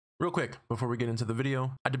Real quick, before we get into the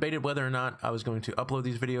video, I debated whether or not I was going to upload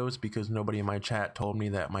these videos because nobody in my chat told me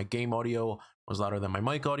that my game audio was louder than my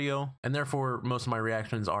mic audio, and therefore most of my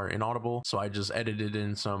reactions are inaudible, so I just edited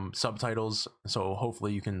in some subtitles, so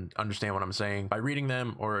hopefully you can understand what I'm saying by reading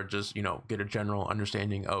them, or just, you know, get a general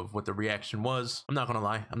understanding of what the reaction was. I'm not gonna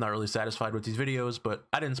lie, I'm not really satisfied with these videos, but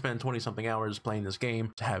I didn't spend 20-something hours playing this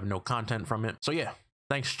game to have no content from it, so yeah.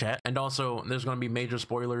 Thanks, chat. And also, there's going to be major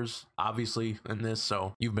spoilers, obviously, in this,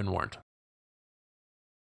 so you've been warned.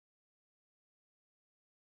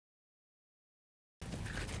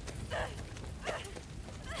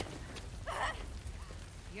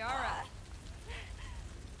 Yara.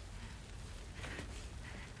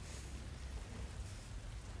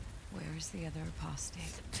 Where's the other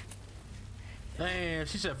apostate? Damn,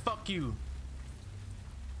 she said, fuck you.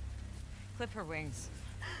 Clip her wings.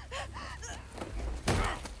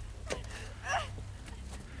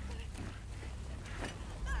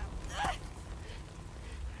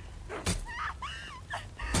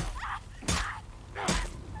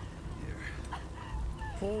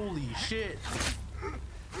 Holy shit.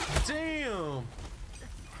 Damn.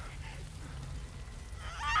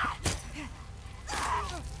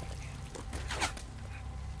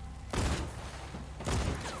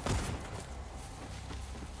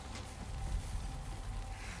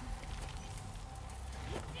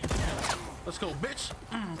 Let's go, bitch.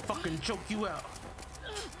 Fucking choke you out.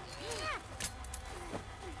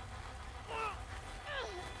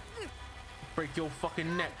 Break your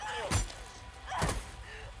fucking neck.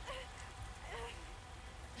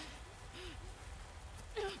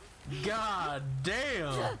 God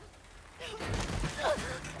damn.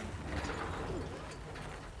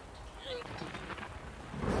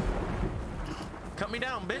 Cut me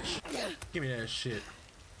down, bitch. Give me that shit.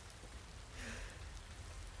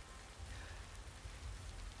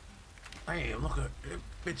 Damn, look at it.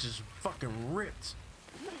 Bitch is fucking ripped.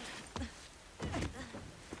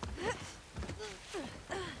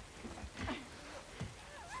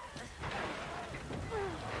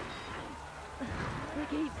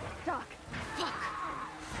 He's stuck. Fuck.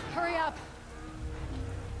 Hurry up.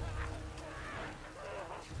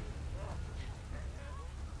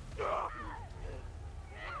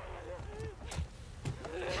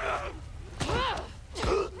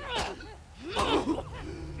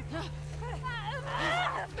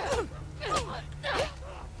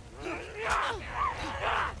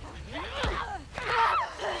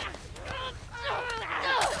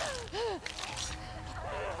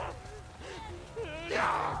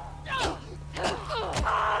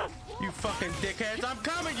 You fucking dickheads, I'm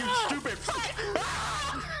coming, you stupid fuck!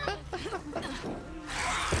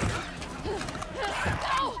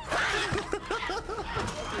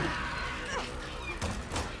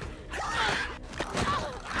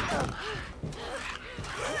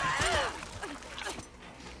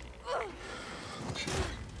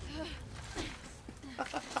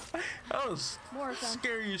 That was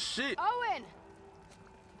scary as shit. Owen!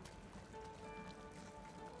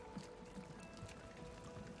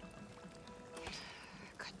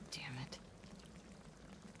 God damn it.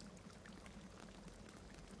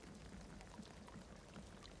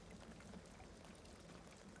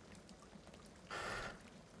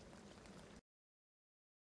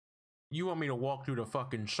 You want me to walk through the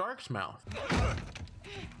fucking shark's mouth?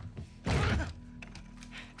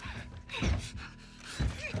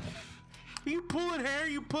 You pulling hair,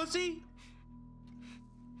 you pussy?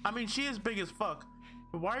 I mean, she is big as fuck.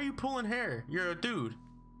 But why are you pulling hair? You're a dude.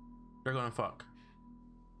 They're gonna fuck.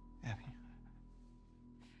 Abby.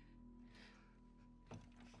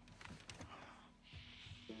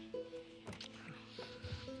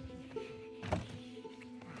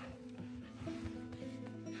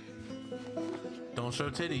 Don't show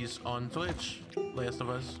titties on Twitch, Last of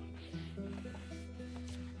Us.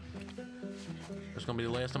 It's gonna be the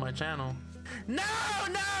last of my channel. No,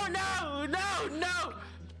 no, no, no, no,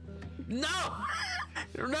 no,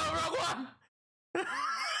 no, Rogue One.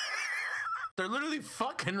 They're literally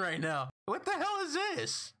fucking right now. What the hell is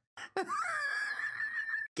this?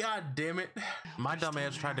 God damn it. My dumb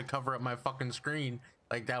ass tried to cover up my fucking screen.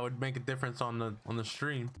 Like that would make a difference on the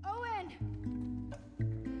stream. Owen!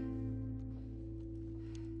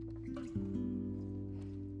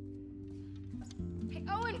 Hey,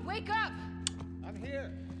 Owen, wake up! I'm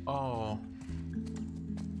here. Oh.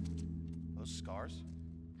 Those scars?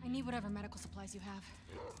 I need whatever medical supplies you have.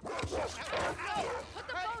 No! Put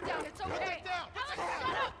the phone down, it's okay! Down. Alice,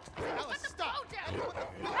 shut up! Alice, Put the stop. phone down!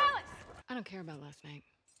 Alice! I don't care about last night.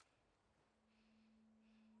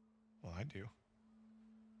 Well, I do.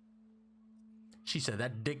 She said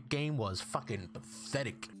that dick game was fucking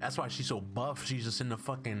pathetic. That's why she's so buff. She's just in the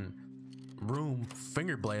fucking room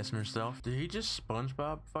finger blasting herself. Did he just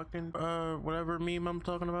SpongeBob fucking whatever meme I'm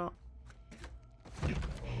talking about? The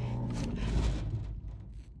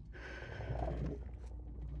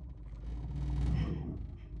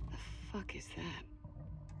fuck is that?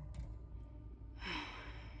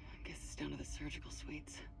 I guess it's down to the surgical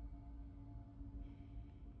suites.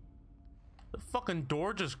 The fucking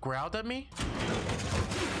door just growled at me?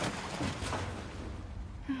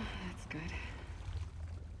 That's good.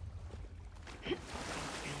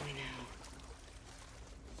 Family now.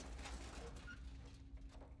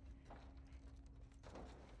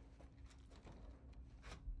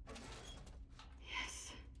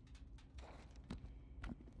 Yes.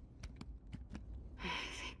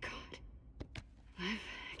 Thank God. Liv,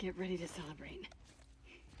 get ready to celebrate.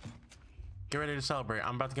 Get ready to celebrate.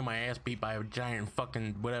 I'm about to get my ass beat by a giant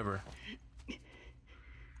fucking whatever.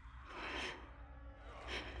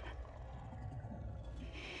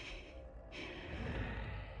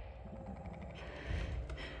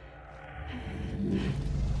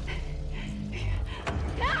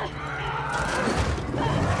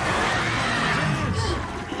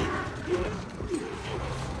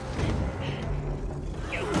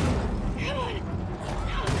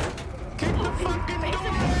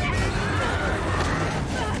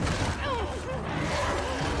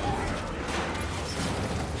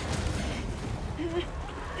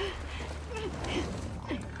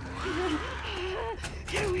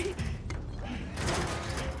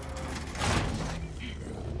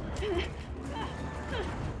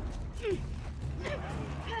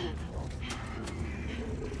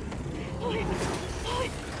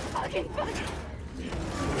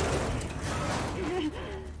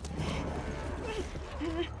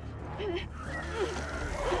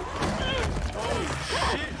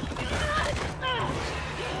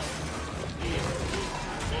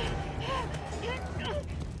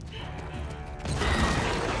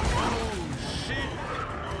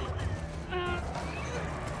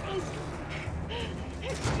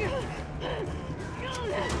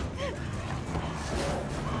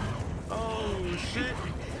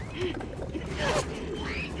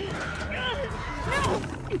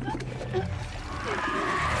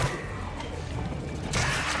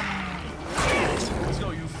 Let's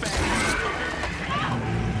go, you fat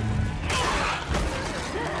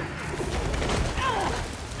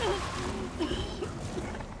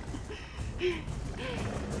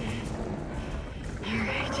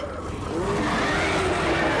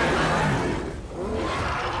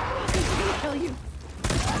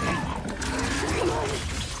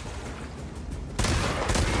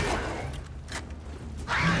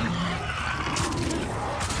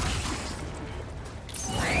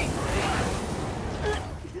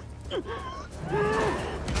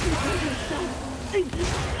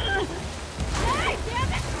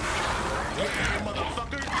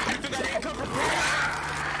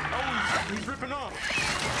he's ripping off.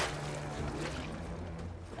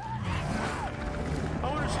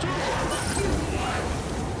 Oh, there's two.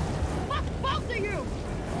 Fuck both of you!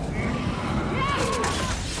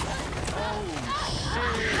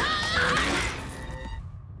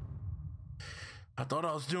 I thought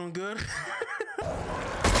I was doing good.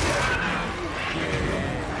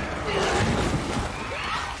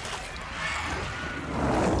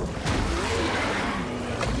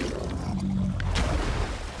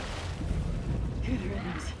 Good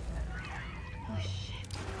riddance. Oh shit.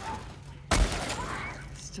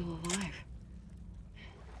 Still alive.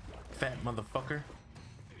 Fat motherfucker.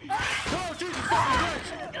 Oh, Jesus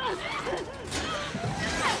fucking Christ!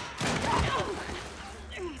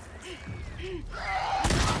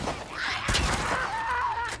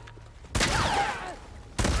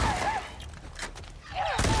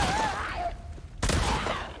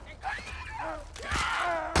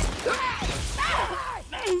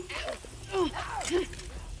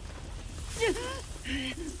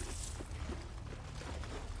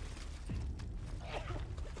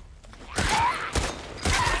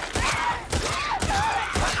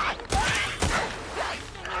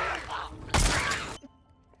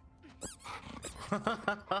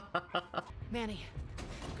 Manny.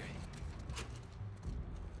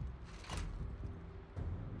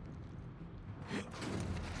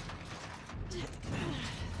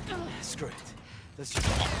 Screw it. Let's just...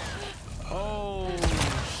 Oh,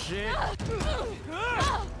 shit.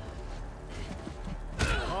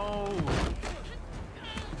 Oh.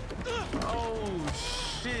 Oh,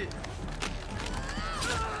 shit.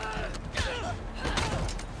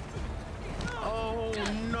 Oh,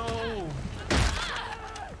 no.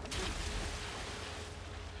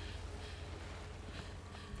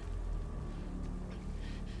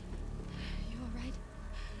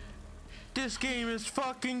 This game is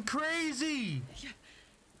fucking crazy. Yeah,